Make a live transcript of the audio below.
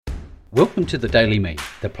Welcome to the Daily Me,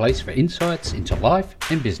 the place for insights into life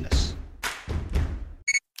and business.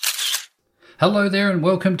 Hello there and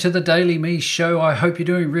welcome to the Daily Me show. I hope you're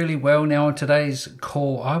doing really well. Now on today's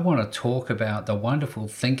call, I want to talk about the wonderful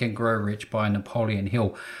Think and Grow Rich by Napoleon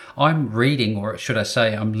Hill. I'm reading, or should I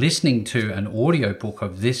say, I'm listening to an audiobook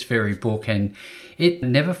of this very book, and it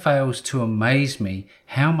never fails to amaze me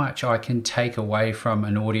how much I can take away from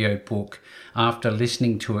an audiobook after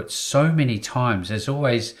listening to it so many times. There's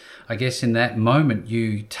always, I guess, in that moment,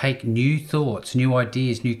 you take new thoughts, new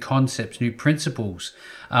ideas, new concepts, new principles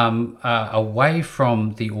away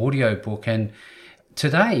from the audiobook. And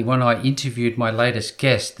today, when I interviewed my latest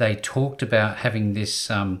guest, they talked about having this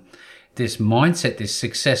mindset, this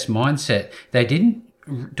success mindset. They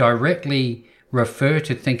didn't directly refer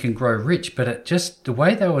to Think and Grow Rich, but it just, the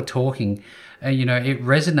way they were talking, it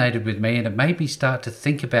resonated with me, and it made me start to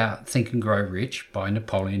think about Think and Grow Rich by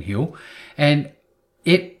Napoleon Hill. And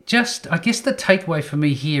it just, I guess the takeaway for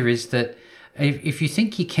me here is that if you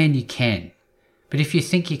think you can, you can. But if you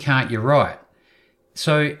think you can't, you're right.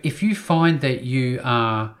 So if you find that you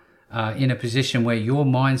are in a position where your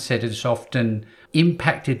mindset is often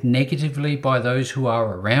impacted negatively by those who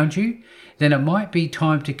are around you, then it might be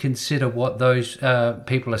time to consider what those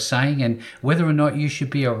people are saying and whether or not you should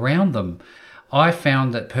be around them. I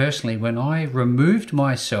found that personally, when I removed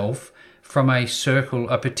myself from a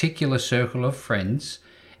particular circle of friends,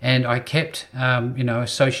 and I kept,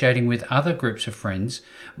 associating with other groups of friends,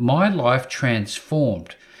 my life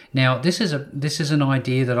transformed. Now, this is an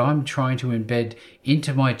idea that I'm trying to embed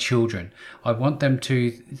into my children. I want them to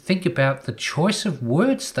think about the choice of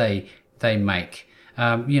words they make.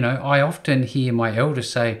 I often hear my elders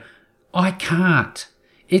say, "I can't.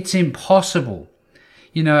 It's impossible."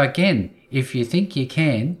 Again, if you think you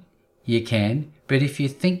can, you can. But if you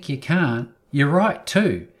think you can't, you're right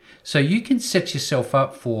too. So you can set yourself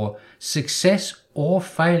up for success or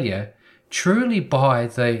failure truly by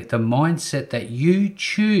the mindset that you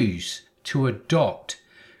choose to adopt.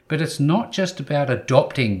 But it's not just about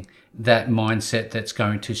adopting that mindset that's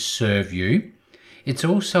going to serve you. It's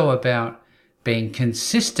also about being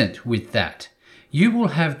consistent with that. You will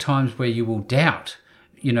have times where you will doubt,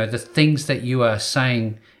 the things that you are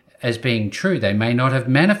saying as being true. They may not have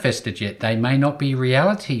manifested yet. They may not be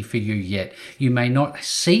reality for you yet. You may not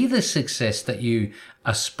see the success that you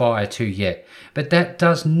aspire to yet. But that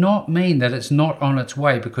does not mean that it's not on its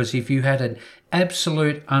way, because if you had an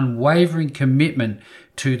absolute unwavering commitment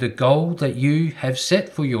to the goal that you have set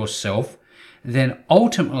for yourself, then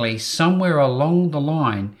ultimately somewhere along the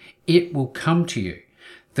line, it will come to you.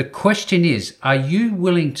 The question is, are you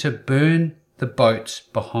willing to burn the boats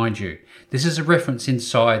behind you? This is a reference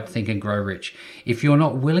inside Think and Grow Rich. If you're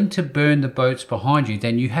not willing to burn the boats behind you,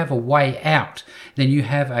 then you have a way out. Then you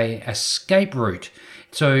have a escape route.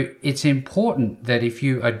 So it's important that if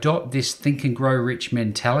you adopt this Think and Grow Rich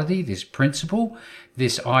mentality, this principle,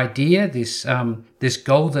 this idea, this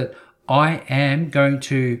goal that I am going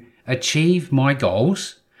to achieve my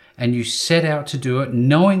goals, and you set out to do it,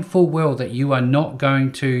 knowing full well that you are not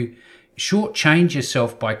going to shortchange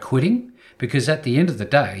yourself by quitting, because at the end of the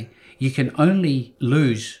day, you can only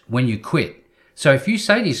lose when you quit. So if you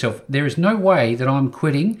say to yourself, there is no way that I'm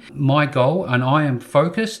quitting my goal and I am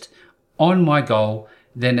focused on my goal,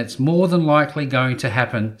 then it's more than likely going to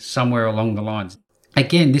happen somewhere along the lines.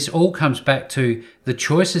 Again, this all comes back to the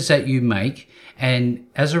choices that you make, and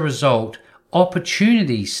as a result,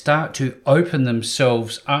 opportunities start to open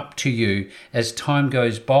themselves up to you as time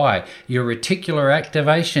goes by. Your reticular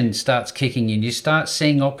activation starts kicking in. You start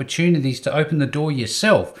seeing opportunities to open the door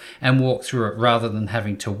yourself and walk through it rather than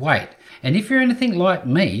having to wait. And if you're anything like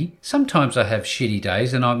me, sometimes I have shitty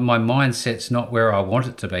days and my mindset's not where I want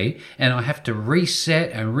it to be, and I have to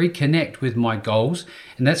reset and reconnect with my goals.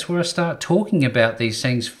 And that's where I start talking about these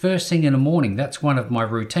things first thing in the morning. That's one of my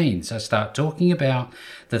routines. I start talking about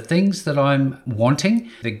the things that I'm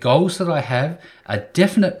wanting, the goals that I have, a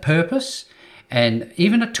definite purpose, and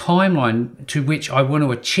even a timeline to which I want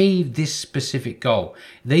to achieve this specific goal.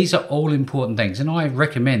 These are all important things. And I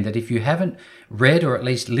recommend that if you haven't read or at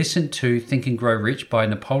least listened to Think and Grow Rich by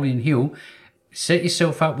Napoleon Hill, set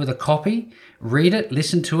yourself up with a copy, read it,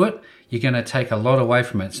 listen to it. You're going to take a lot away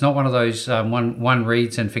from it. It's not one of those one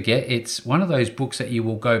reads and forget. It's one of those books that you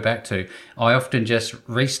will go back to. I often just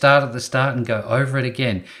restart at the start and go over it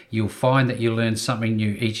again. You'll find that you learn something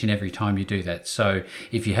new each and every time you do that. So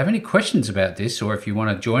if you have any questions about this, or if you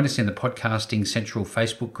want to join us in the Podcasting Central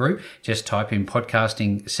Facebook group, just type in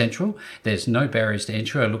Podcasting Central. There's no barriers to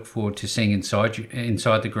entry. I look forward to seeing inside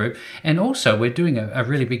the group. And also, we're doing a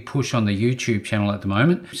really big push on the YouTube channel at the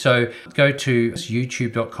moment. So go to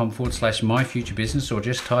youtube.com/Think facebook.com/myfuturebusiness, or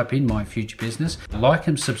just type in My Future Business. Like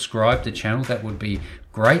and subscribe to the channel. That would be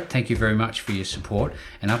great. Thank you very much for your support.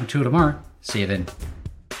 And up until tomorrow, see you then.